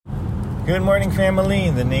Good morning, family.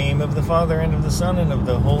 In the name of the Father, and of the Son, and of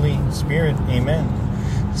the Holy Spirit. Amen.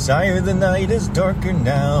 Sire, the night is darker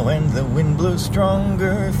now, and the wind blows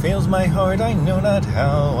stronger. Fails my heart, I know not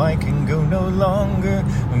how. I can go no longer.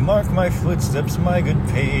 Mark my footsteps, my good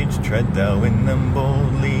page. Tread thou in them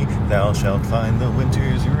boldly. Thou shalt find the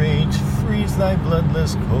winter's rage. Freeze thy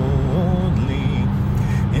bloodless coldly.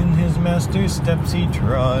 In his master's steps he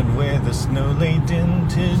trod, where the snow lay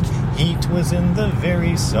dinted. Heat was in the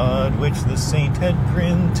very sod which the saint had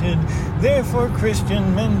printed. Therefore,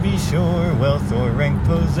 Christian men, be sure, wealth or rank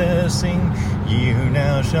possessing, ye who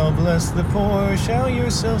now shall bless the poor, shall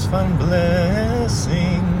yourselves find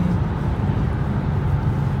blessing.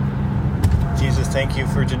 Jesus, thank you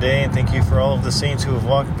for today, and thank you for all of the saints who have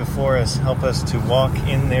walked before us. Help us to walk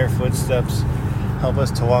in their footsteps. Help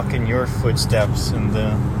us to walk in your footsteps. And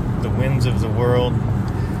the winds of the world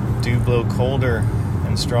do blow colder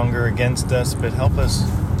and stronger against us, but help us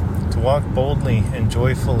to walk boldly and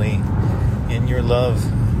joyfully in your love,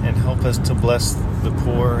 and help us to bless the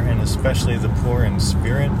poor, and especially the poor in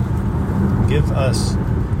spirit. Give us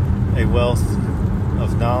a wealth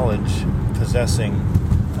of knowledge, possessing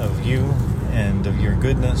of you and of your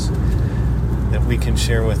goodness, that we can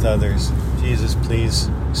share with others. Jesus, please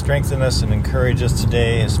strengthen us and encourage us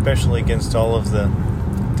today, especially against all of the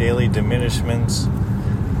daily diminishments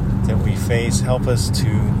that we face. Help us to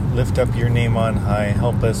lift up your name on high.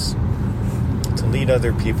 Help us to lead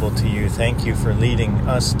other people to you. Thank you for leading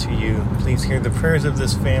us to you. Please hear the prayers of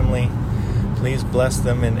this family. Please bless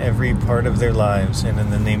them in every part of their lives. And in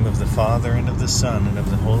the name of the Father, and of the Son, and of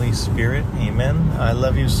the Holy Spirit, amen. I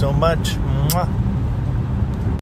love you so much. Mwah.